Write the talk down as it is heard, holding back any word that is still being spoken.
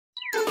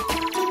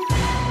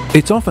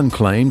It's often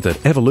claimed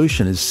that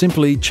evolution is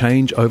simply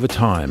change over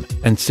time,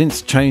 and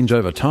since change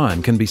over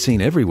time can be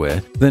seen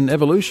everywhere, then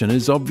evolution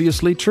is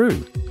obviously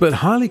true. But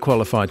highly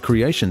qualified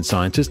creation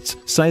scientists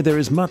say there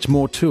is much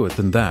more to it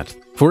than that.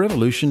 For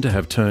evolution to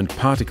have turned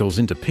particles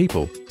into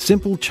people,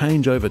 simple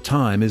change over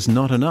time is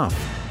not enough.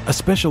 A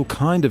special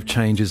kind of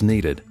change is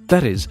needed.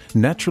 That is,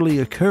 naturally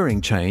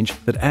occurring change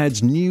that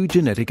adds new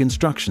genetic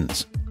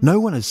instructions. No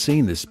one has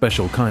seen this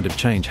special kind of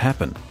change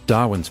happen.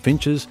 Darwin's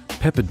finches,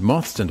 peppered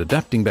moths and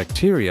adapting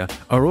bacteria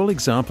are all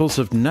examples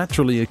of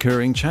naturally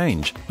occurring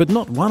change, but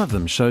not one of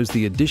them shows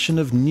the addition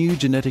of new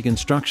genetic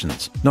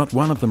instructions. Not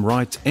one of them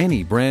writes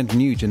any brand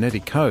new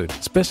genetic code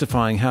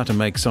specifying how to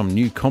make some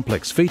new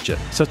complex feature,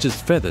 such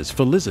as feathers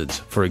for lizards,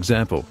 for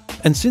example.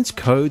 And since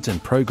codes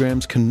and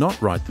programs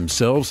cannot write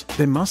themselves,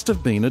 there must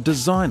have been a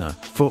designer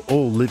for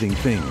all living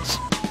things.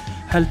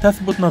 هل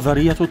تثبت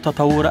نظرية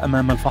التطور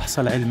أمام الفحص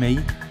العلمي؟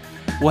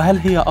 وهل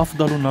هي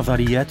أفضل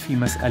النظريات في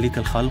مسألة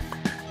الخلق؟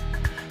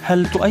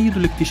 هل تؤيد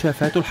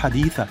الاكتشافات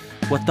الحديثة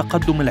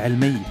والتقدم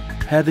العلمي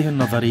هذه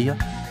النظرية؟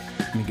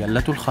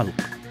 مجلة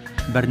الخلق،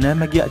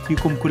 برنامج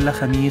يأتيكم كل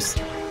خميس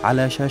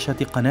على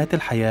شاشة قناة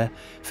الحياة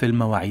في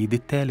المواعيد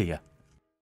التالية.